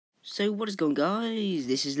So what is going, guys?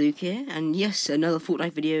 This is Luke here, and yes, another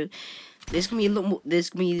Fortnite video. There's gonna be a lot more. There's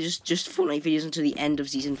gonna be just Fortnite videos until the end of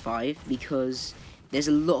season 5 because there's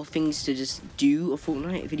a lot of things to just do of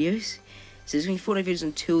Fortnite videos. So there's gonna be Fortnite videos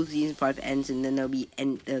until season 5 ends, and then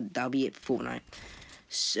that'll be it for Fortnite.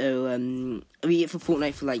 So that'll be it for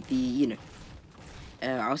Fortnite for like the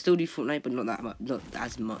I'll still do Fortnite, but not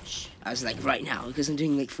as much as like right now, because I'm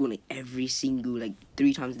doing like Fortnite every single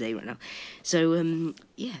 3 times a day right now. So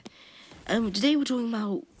yeah. Today we're talking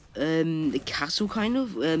about the castle, kind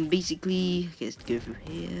of. Basically, let's go through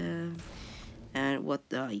here. And what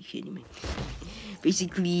the, are you kidding me?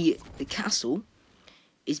 Basically, the castle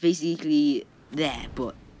is basically there,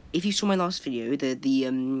 but if you saw my last video,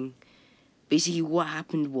 basically what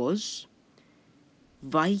happened was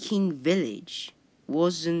Viking Village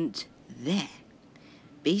wasn't there.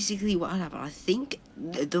 Basically, what happened? I think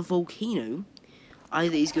the volcano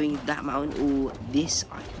either is going that mountain or this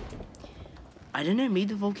island. I don't know, maybe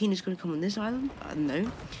the volcano is going to come on this island? I don't know.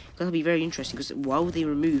 That'll be very interesting, because why would they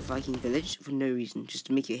remove Viking Village? For no reason, just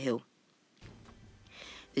to make it a hill.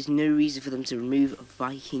 There's no reason for them to remove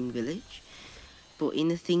Viking Village. But in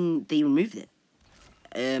the thing, they removed it.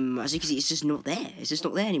 As you can see, it's just not there. It's just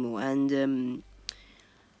not there anymore. And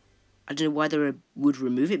I don't know why they would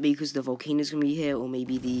remove it, because the volcano is going to be here, or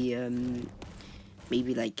maybe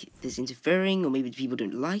maybe like there's interfering, or maybe the people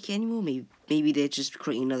don't like it anymore. Maybe they're just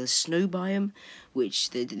creating another snow biome,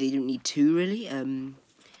 which they don't need to really. I don't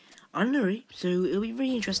know really. So it'll be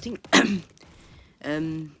very interesting.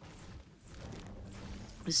 Let's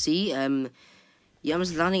see. Yeah, I'm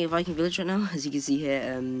just landing at Viking Village right now, as you can see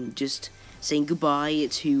here. Just saying goodbye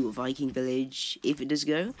to Viking Village if it does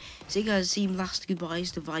go. So you guys see last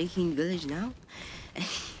goodbyes to Viking Village now.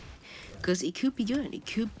 Because it could be going. It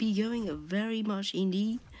could be going very much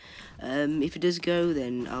indeed. If it does go,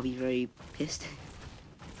 then I'll be very pissed.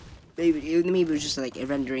 maybe it was just like a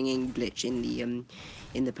rendering glitch in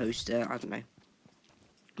the poster. I don't know.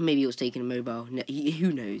 Maybe it was taking a mobile. No,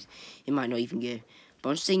 who knows? It might not even go. But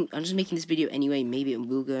I'm just saying. I'm just making this video anyway. Maybe it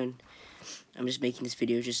will go. And I'm just making this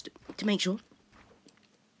video just to make sure.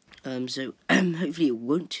 So hopefully it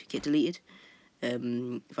won't get deleted.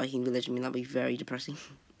 Viking Village. I mean, that'd be very depressing.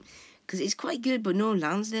 Because it's quite good, but no one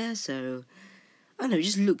lands there, so I don't know, it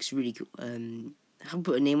just looks really cool. I haven't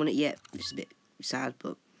put a name on it yet, which is a bit sad,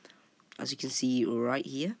 but as you can see right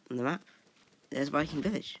here on the map, there's Viking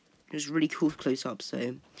Village. It's really cool close up,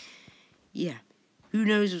 so yeah. Who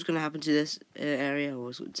knows what's going to happen to this area,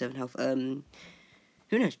 or 7 health, who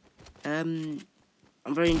knows. I'm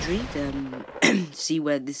very intrigued to see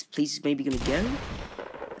where this place is maybe going to go.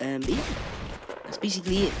 But yeah, that's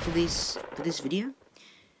basically it for this video.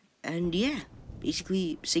 And yeah,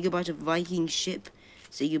 basically, say goodbye to Viking ship,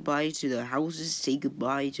 say goodbye to the houses, say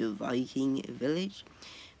goodbye to Viking Village.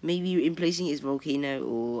 Maybe replacing it is volcano,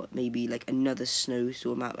 or maybe like another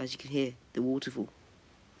snowstorm map, as you can hear, the waterfall.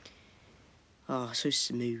 Oh, so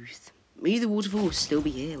smooth. Maybe the waterfall will still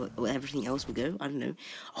be here, or everything else will go, I don't know.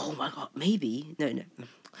 Oh my god, maybe. No.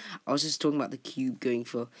 I was just talking about the cube going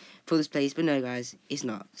for this place, but no guys, it's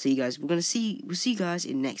not. So you guys, we'll see you guys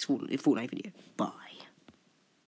in next Fortnite video. Bye.